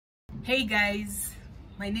Hey guys,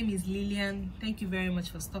 my name is Lillian. Thank you very much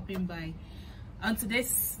for stopping by. On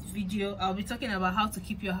today's video, I'll be talking about how to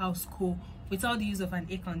keep your house cool without the use of an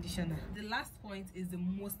air conditioner. The last point is the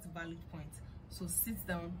most valid point, so sit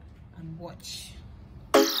down and watch.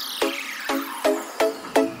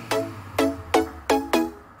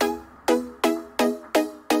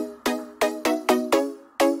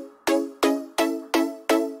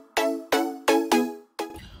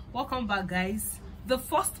 Welcome back, guys. The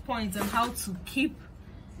first point on how to keep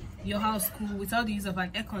your house cool without the use of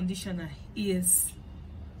an air conditioner is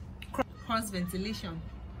cross ventilation.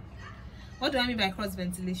 What do I mean by cross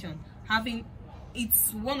ventilation?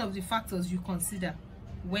 It's one of the factors you consider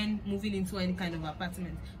when moving into any kind of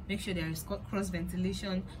apartment. Make sure there is cross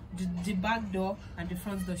ventilation. The back door and the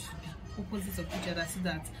front door should be opposite of each other so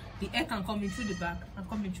that the air can come in through the back and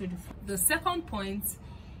come in through the front. The second point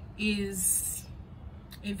is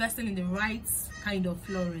investing in the right kind of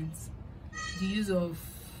floorings. The use of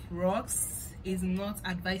rugs is not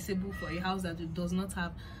advisable for a house that does not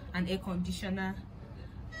have an air conditioner.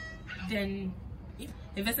 Then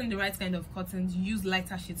invest in the right kind of curtains. Use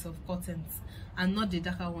lighter shades of curtains and not the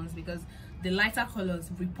darker ones, because the lighter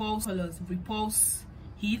colors repulse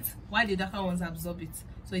heat while the darker ones absorb it,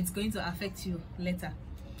 so it's going to affect you later.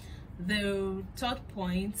 The third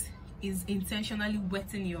point is intentionally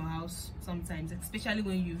wetting your house sometimes, especially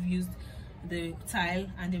when you've used the tile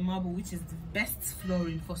and the marble, which is the best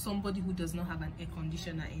flooring for somebody who does not have an air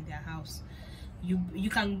conditioner in their house. You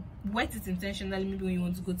can wet it intentionally, maybe when you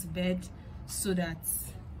want to go to bed, so that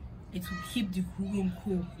it will keep the room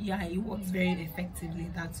cool. Yeah, it works very effectively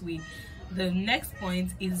that way. The next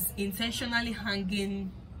point is intentionally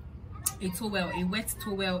hanging a towel, a wet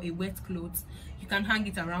towel, a wet cloth. You can hang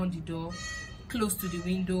it around the door, close to the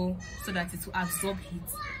window, so that it will absorb heat.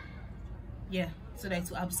 Yeah, so that it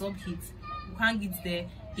will absorb heat. You hang it there,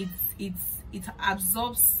 it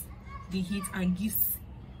absorbs the heat and gives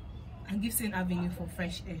an avenue for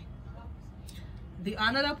fresh air.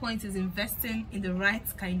 Another point is investing in the right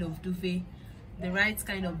kind of duvet, the right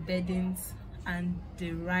kind of beddings, and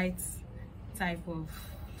the right type of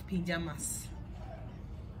pajamas.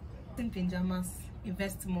 In pajamas,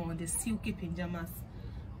 invest more on the silky pajamas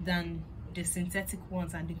than the synthetic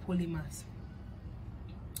ones and the polymers.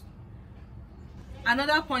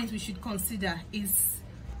 Another point we should consider is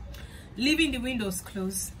leaving the windows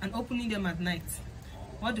closed and opening them at night.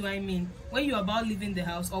 What do I mean? When you're about leaving the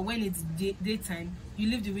house, or when it's daytime, you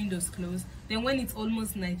leave the windows closed. Then when it's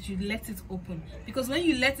almost night, you let it open, because when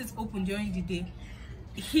you let it open during the day,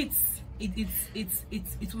 it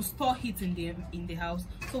will store heat in the house.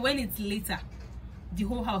 So when it's later, the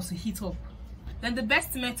whole house will heat up. Then the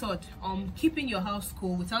best method keeping your house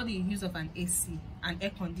cool without the use of an AC, an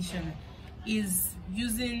air conditioner, is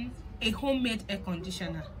using a homemade air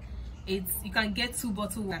conditioner. You can get 2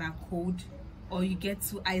 bottles that are cold, or you get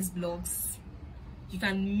 2 ice blocks. You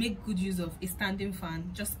can make good use of a standing fan.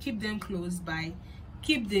 Just keep them close by.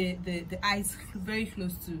 Keep the ice very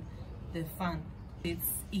close to the fan. It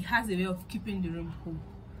has a way of keeping the room cool.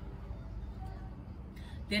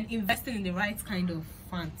 Then investing in the right kind of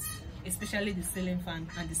fans, especially the ceiling fan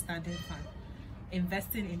and the standing fan.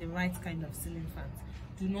 Investing in the right kind of ceiling fans.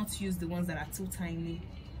 Do not use the ones that are too tiny.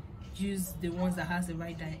 Use the ones that has the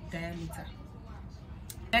right diameter.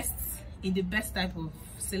 Invest in the best type of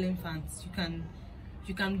ceiling fans.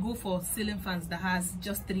 You can go for ceiling fans that has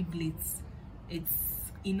just 3 blades. It's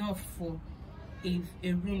enough for a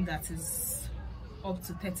room that is up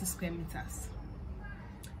to 30 square meters.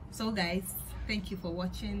 So guys, thank you for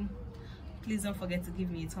watching. Please don't forget to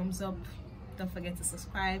give me a thumbs up. Don't forget to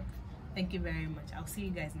subscribe. Thank you very much. I'll see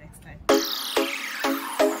you guys next time.